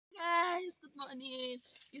guys, good morning.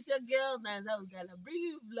 It's your girl Naza Ugala bringing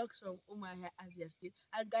you vlogs from Umuahia, Abia State.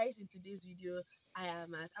 And guys, in today's video, I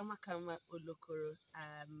am at Amakama Olokoro.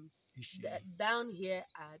 Down here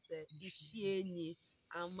at Ishienyi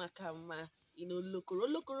Amakama. You know, Olokoro.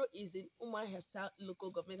 Olokoro is in Umuahia South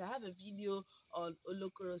local government. I have a video on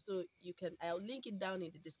Olokoro, so I'll link it down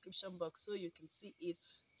in the description box so you can see it.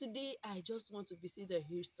 Today, I just want to visit a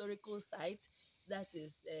historical site. That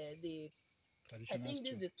is I think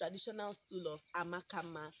this is the traditional stool of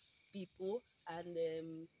Amakama people, and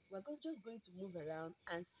we're just going to move around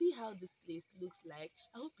and see how this place looks like.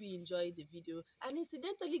 I hope you enjoy the video. And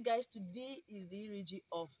incidentally, guys, today is the Iriji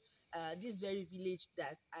of this very village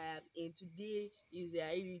that I am in. Today is the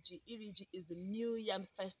Iriji. Iriji is the New Yam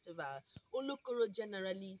Festival. Olokoro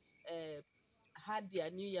generally had their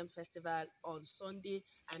New Yam Festival on Sunday,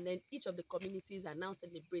 and then each of the communities are now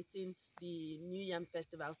celebrating the New Yam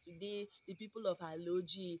Festivals. Today, the people of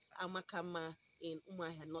Aloji, Amakama in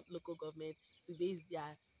Umuahia, not local government, today is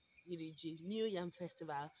their Iriji New Yam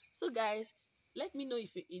Festival. So guys, let me know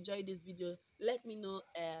if you enjoyed this video. Let me know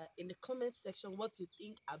in the comment section what you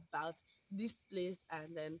think about this place,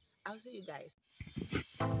 and then I'll see you guys.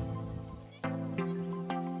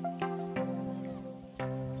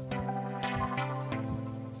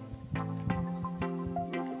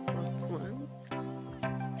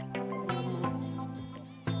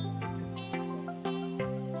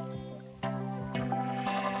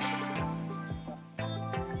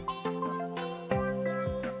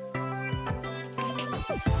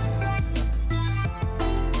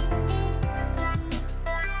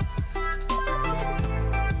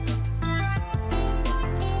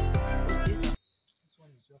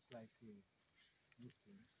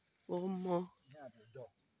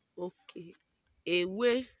 Okay.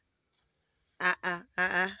 Away.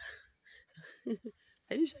 I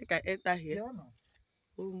wish I can enter here. Yeah,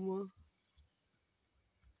 no.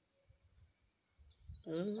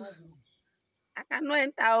 I cannot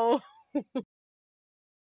enter. Oh.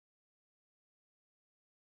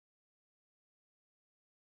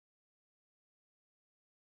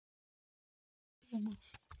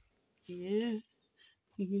 Yeah.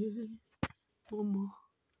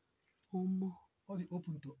 All the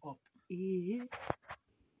open to up. Yeah.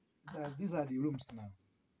 These are the rooms now.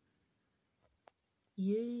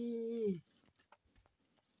 Yeah.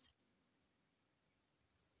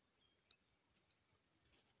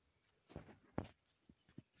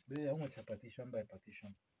 They are almost a partition by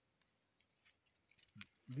partition.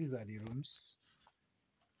 These are the rooms.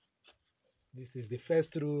 This is the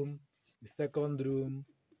first room, the second room,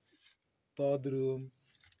 third room,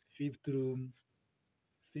 fifth room,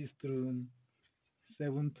 sixth room,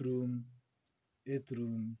 seventh room, eighth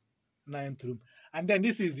room, ninth room. And then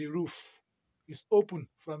this is the roof. It's open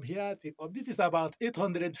from here to up. This is about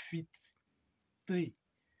 800 feet three.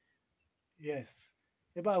 Yes.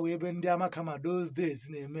 Eba we ndị Amakama those days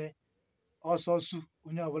na-eme ọsọsụ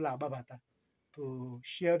onye ọbụla agbabata to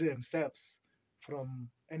shield themselves from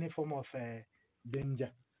any form of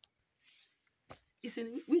danger. It's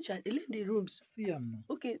in which are the rooms? See them now.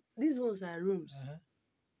 Okay, these ones are rooms.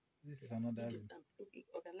 This is another room. Okay,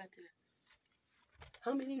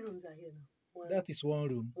 how many rooms are here now? That is one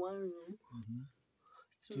room. One room.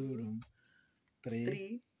 Two room.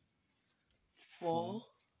 Three. 4,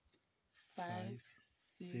 5,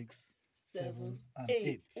 6, 7, and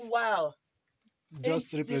 8. Wow.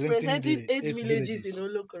 Just representing 8 villages in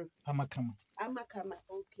Olokoro. Amakama. Amakama,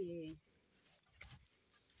 okay.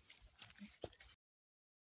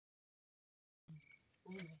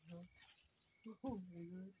 Oh my God. Oh my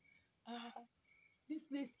God. This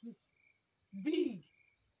place looks big.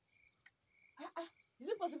 Is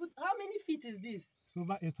it possible? How many feet is this? It's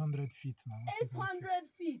over 800 feet now. 800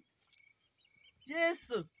 feet. Yes.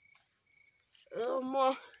 Oh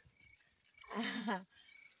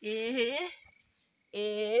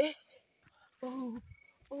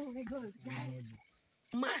my God, guys.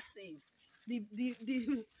 Massive.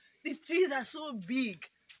 The trees are so big.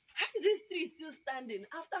 How is this tree still standing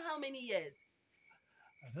after how many years?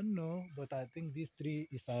 I don't know, but I think this tree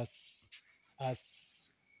is as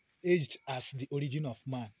aged as the origin of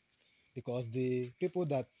man, because the people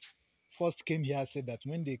that first came here said that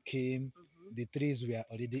when they came, the trees were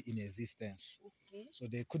already in existence. Okay. So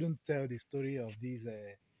they couldn't tell the story of these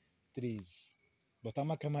trees. But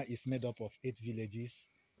Amakama is made up of 8 villages,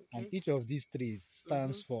 and each of these trees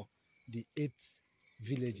stands for the 8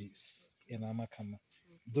 villages in Amakama.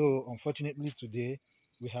 Though, unfortunately, today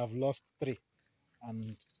we have lost 3,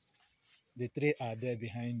 and the 3 are there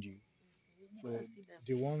behind you. So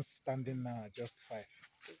the ones standing now are just 5.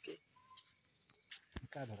 Okay.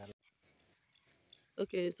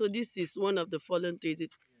 Okay, so this is one of the fallen trees.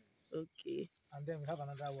 Yes. Okay. And then we have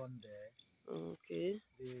another one there. Okay.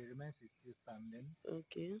 The remains is still standing.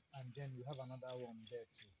 Okay. And then we have another one there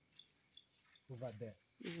too. Over there.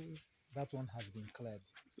 Mm. That one has been cleared.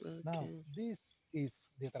 Okay. Now, this is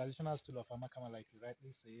the traditional stool of Amakama, like you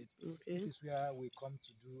rightly said. Okay. This is where we come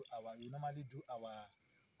to do we normally do our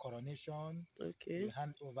coronation. Okay. We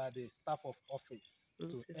hand over the staff of office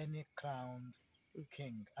to Okay. any crowned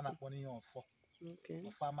king. Okay.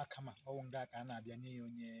 Of Amakama.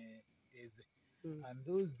 Mm. And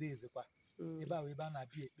those days, Mm. you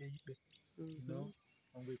know,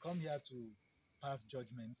 when we come here to pass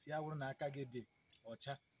judgment,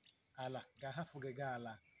 ala ga-ahafụghị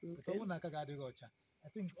ala Okay. I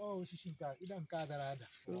think oshishi nke dara ada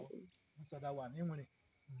or this other one enwere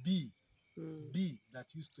bee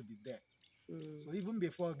that used to be there. So even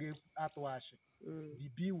before the atwashi, the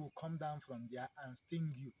bee will come down from there and sting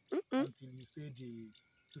you until you say the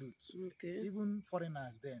truth. Okay. Even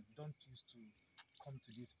foreigners then don't used to come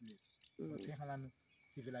to this place. But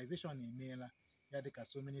civilization in Mela,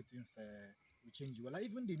 so many things will change. Well,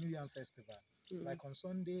 even the New Year Festival, like on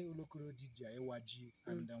Sunday, Olokoro did their Ewaji,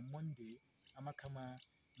 and on Monday, Amakama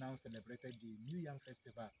now celebrated the New Year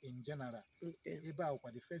Festival in general. Eba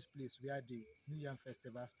was the first place where the New Year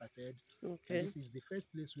Festival started. And this is the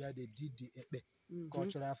first place where they did the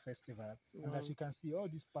cultural festival. And as you can see, all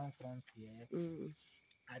these palm fronds here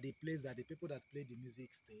are the place that the people that play the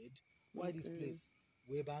music stayed. Why this place?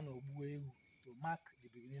 To mark the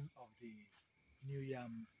beginning of the New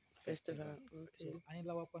Yam Festival. So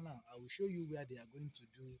now, I will show you where they are going to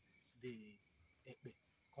do the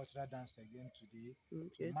cultural dance again today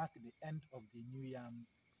to mark the end of the New Yam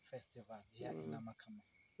Festival here in Amakama.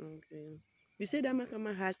 Okay. You said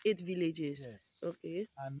Amakama has 8 villages. Yes. Okay.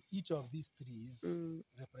 And each of these trees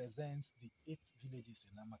represents the 8 villages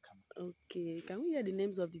in Amakama. Okay. Can we hear the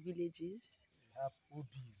names of the villages? We have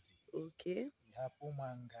Obizi. Okay. We have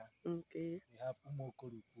Umanga. Okay. We have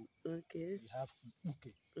Umokoruku. Okay. We have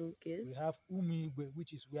Mpuke. Okay. We have Umigwe,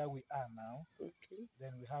 which is where we are now. Okay.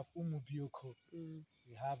 Then we have Umubioko.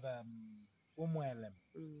 We have Umuelem.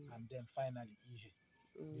 And then finally Ihe.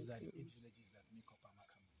 These are the 8 villages that make up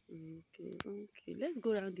Amakama. Okay. Okay. Let's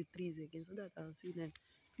go around the trees again so that I'll see them.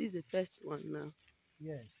 This is the first one now.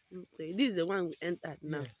 Yes. Okay. This is the one we entered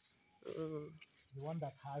now. Yes. The one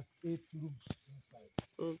that has 8 rooms inside.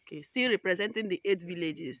 Okay, still representing the 8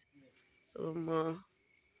 villages. Yeah.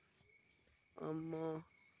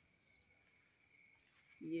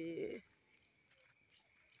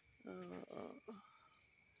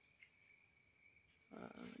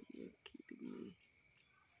 You're kidding me.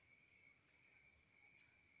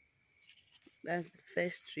 That's the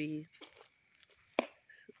first tree. So,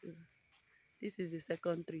 this is the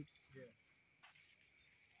second tree. Yeah.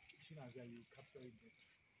 You capture it.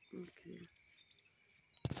 Okay.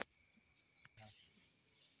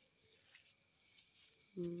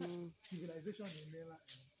 Civilization in Mela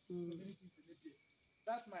and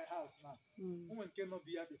that's my house now. Woman cannot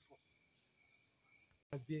be here before.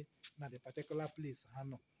 Now the particular place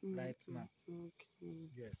right now. Okay.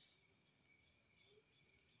 Yes.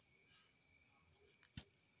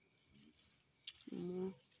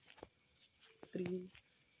 Three.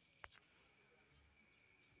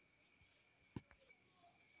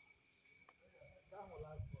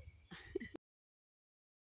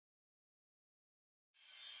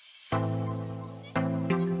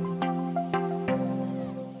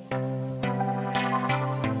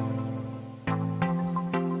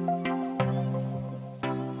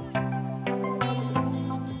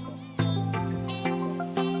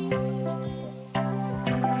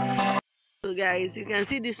 So guys, you can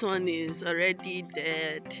see this one is already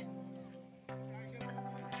dead.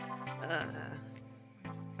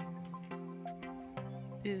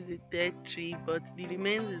 This is a dead tree, but the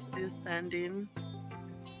remains is still standing.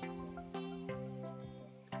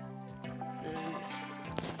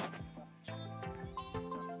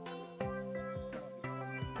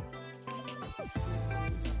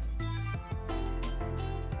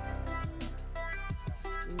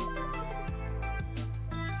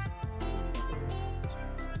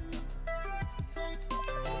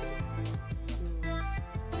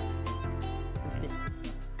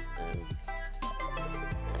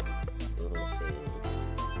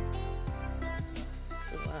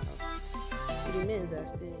 The remains are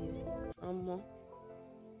still here.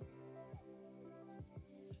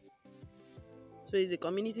 So it's a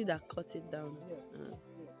community that cut it down. Yes.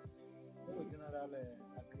 Yes. General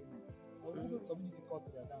agreement. Although the community cut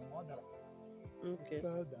it down, okay. It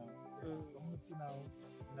fell down. The community now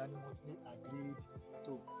unanimously agreed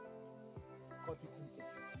to cut it into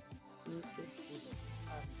Okay.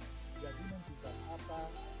 And the agreement is that after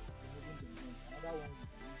removing the names, another one will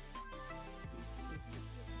be used to replace it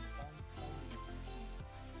for some time.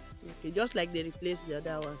 Okay, just like they replaced the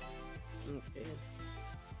other one. Okay.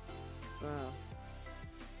 Wow.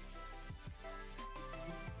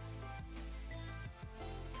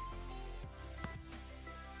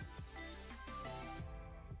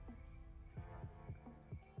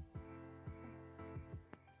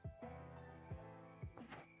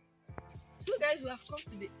 So guys, we have come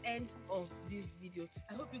to the end of this video.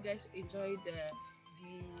 I hope you guys enjoyed the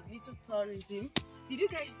little tourism. Did you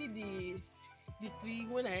guys see the tree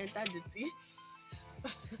when I entered the tree?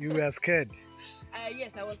 You were scared.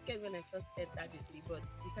 Yes, I was scared when I first entered the tree, but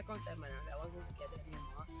the second time around I wasn't scared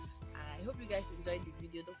anymore. I hope you guys enjoyed the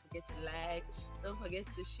video. Don't forget to like, don't forget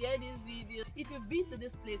to share this video. If you've been to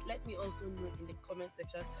this place, let me also know in the comment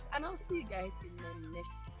section, and I'll see you guys in my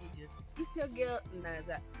next video. It's your girl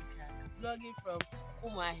Nnamdi Kanu, vlogging from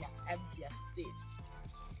Umuahia, Abia State.